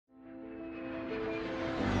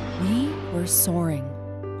were soaring.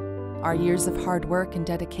 Our years of hard work and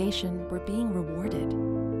dedication were being rewarded.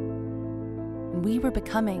 And we were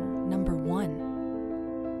becoming number one.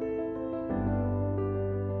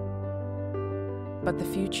 But the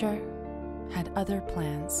future had other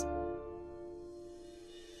plans.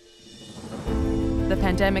 The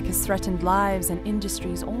pandemic has threatened lives and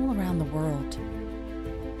industries all around the world.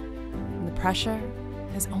 And the pressure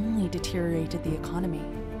has only deteriorated the economy.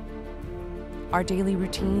 Our daily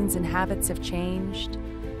routines and habits have changed.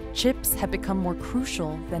 Chips have become more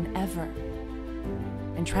crucial than ever.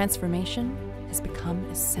 And transformation has become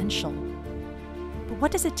essential. But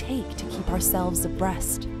what does it take to keep ourselves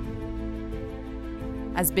abreast?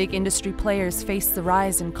 As big industry players face the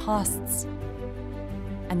rise in costs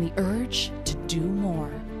and the urge to do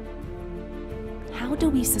more, how do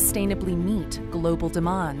we sustainably meet global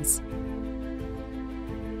demands?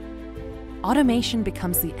 Automation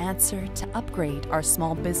becomes the answer to upgrade our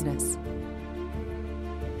small business.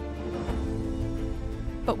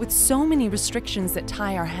 But with so many restrictions that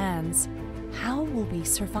tie our hands, how will we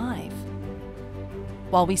survive?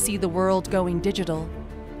 While we see the world going digital,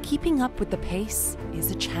 keeping up with the pace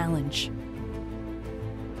is a challenge.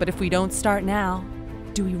 But if we don't start now,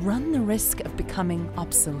 do we run the risk of becoming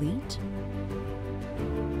obsolete?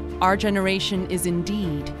 Our generation is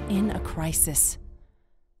indeed in a crisis,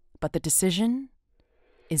 but the decision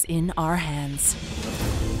is in our hands.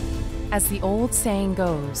 As the old saying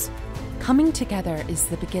goes, coming together is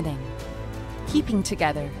the beginning. Keeping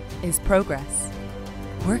together is progress.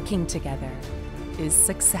 Working together is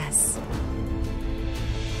success.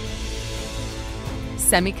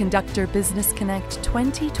 Semiconductor Business Connect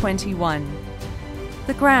 2021.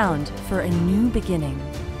 The ground for a new beginning.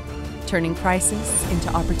 Turning crisis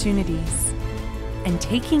into opportunities and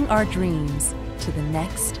taking our dreams to the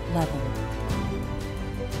next level.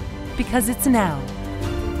 Because it's now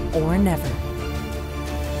or never.